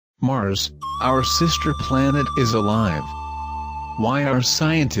Mars, our sister planet, is alive. Why are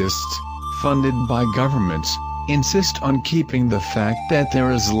scientists, funded by governments, insist on keeping the fact that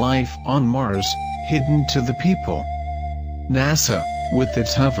there is life on Mars hidden to the people? NASA, with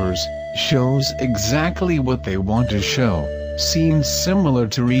its hovers, shows exactly what they want to show. Seems similar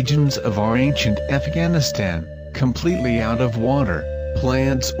to regions of our ancient Afghanistan, completely out of water,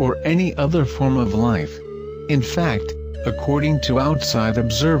 plants or any other form of life. In fact, according to outside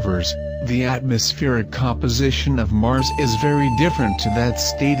observers, the atmospheric composition of Mars is very different to that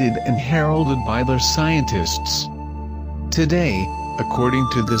stated and heralded by their scientists. Today, according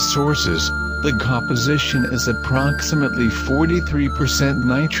to the sources, the composition is approximately 43%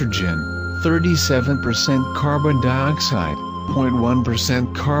 nitrogen, 37% carbon dioxide,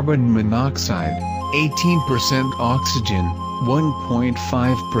 0.1% carbon monoxide, 18% oxygen,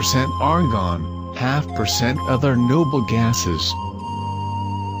 1.5% argon, 0.5% other noble gases.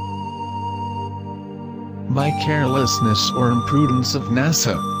 By carelessness or imprudence of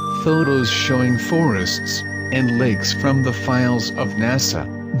NASA, photos showing forests and lakes from the files of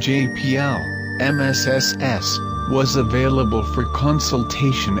NASA-JPL-MSSS was available for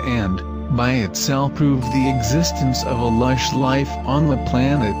consultation and, by itself, proved the existence of a lush life on the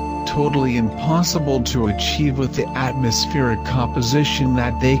planet, totally impossible to achieve with the atmospheric composition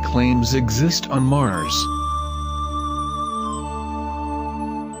that they claims exist on Mars.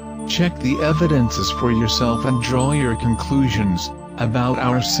 Check the evidences for yourself and draw your conclusions about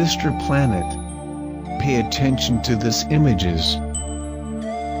our sister planet. Pay attention to these images.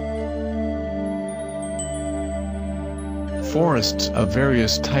 Forests of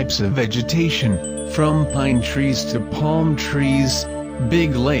various types of vegetation, from pine trees to palm trees,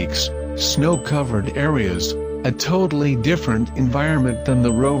 big lakes, snow-covered areas, a totally different environment than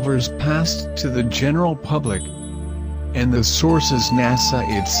the rovers passed to the general public. And the source is NASA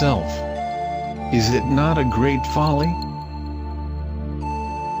itself. Is it not a great folly?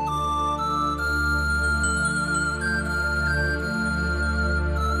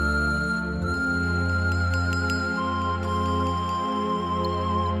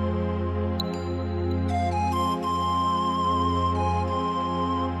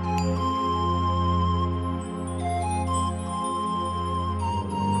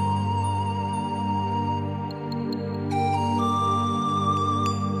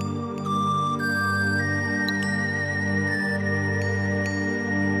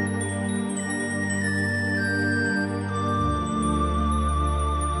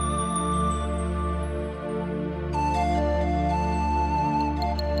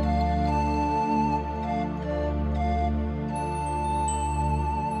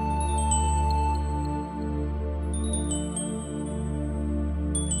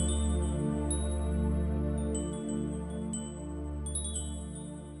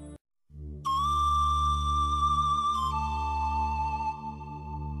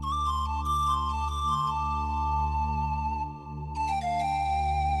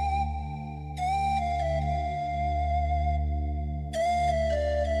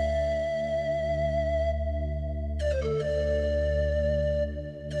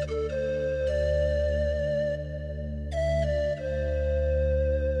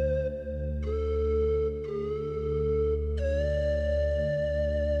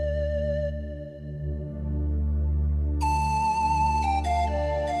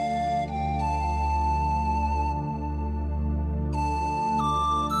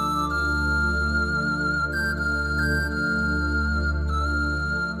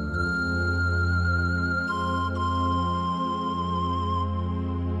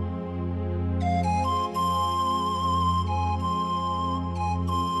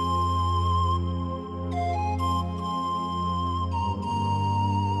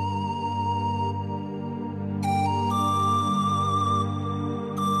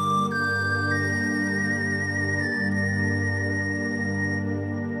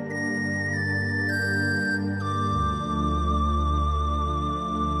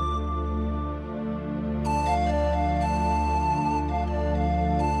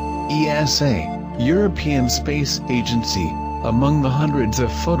 ESA, European Space Agency, among the hundreds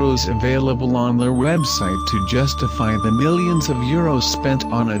of photos available on their website to justify the millions of euros spent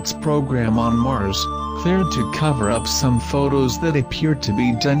on its program on Mars, cleared to cover up some photos that appear to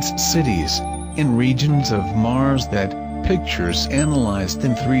be dense cities, in regions of Mars that, pictures analyzed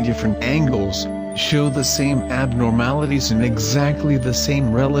in 3 different angles, show the same abnormalities in exactly the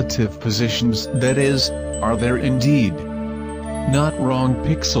same relative positions. That is, are there indeed not wrong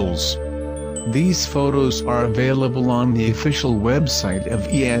pixels? These photos are available on the official website of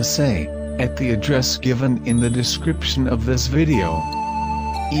ESA, at the address given in the description of this video.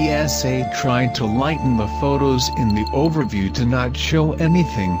 ESA tried to lighten the photos in the overview to not show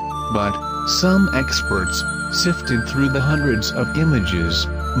anything, but some experts sifted through the hundreds of images,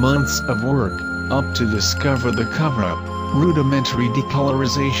 months of work, up to discover the cover-up, rudimentary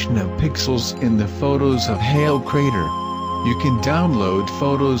decolorization of pixels in the photos of Hale Crater. You can download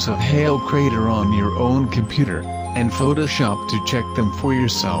photos of Hale Crater on your own computer, and Photoshop to check them for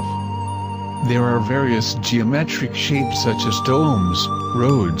yourself. There are various geometric shapes such as domes,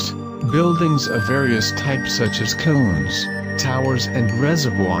 roads, buildings of various types such as cones, towers and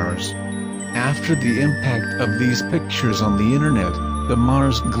reservoirs. After the impact of these pictures on the internet, the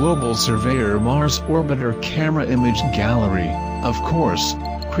Mars Global Surveyor Mars Orbiter Camera Image Gallery, of course,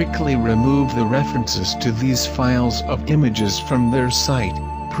 quickly removed the references to these files of images from their site,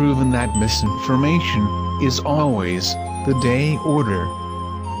 proving that misinformation is always the day order.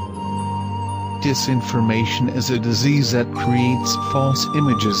 Disinformation is a disease that creates false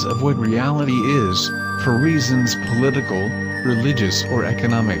images of what reality is, for reasons political, religious or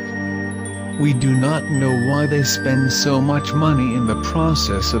economic. We do not know why they spend so much money in the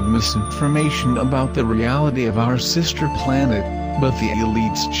process of misinformation about the reality of our sister planet, but the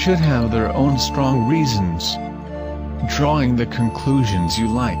elites should have their own strong reasons. Drawing the conclusions you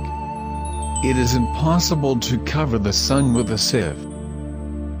like. It is impossible to cover the sun with a sieve.